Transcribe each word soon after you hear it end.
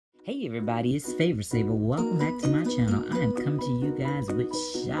Hey everybody, it's Favor Saver. Welcome back to my channel. I am coming to you guys with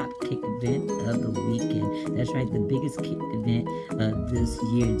Shopkick event of the weekend. That's right, the biggest kick event of this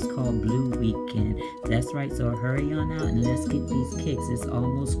year. It's called Blue Weekend. That's right, so hurry on out and let's get these kicks. It's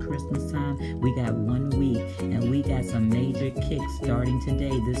almost Christmas time. We got 1 week and we got some major kicks starting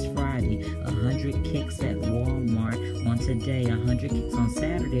today, this Friday. 100 kicks at Walmart on today, 100 kicks on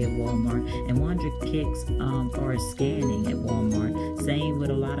Saturday at Walmart, and 100 kicks for scanning at Walmart. Same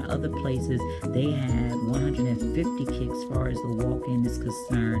with a lot of other places. They have 150 kicks as far as the walk-in is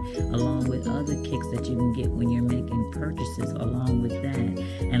concerned, along with other kicks that you can get when you're making purchases along with that.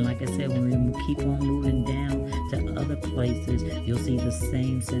 And like I said, when we keep on moving down to other places, you'll see the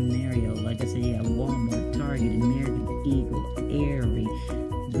same scenario. Like I said, you have Walmart, Target, American Eagle, Aerie,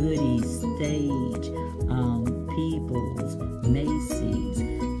 Goodies, Stage, People's, Macy's,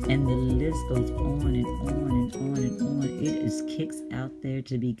 and the list goes on and on and on and on. It is kicks out there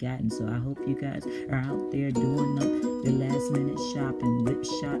to be gotten. So I hope you guys are out there doing your last minute shopping with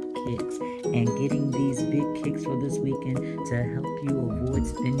Shopkicks and getting these big kicks for this weekend to help you avoid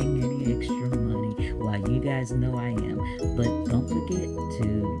spending any extra money. Well, you guys know I am. But don't forget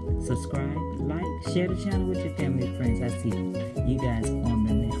to subscribe, like, share the channel with your family and friends. I see you guys on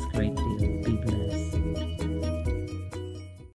the next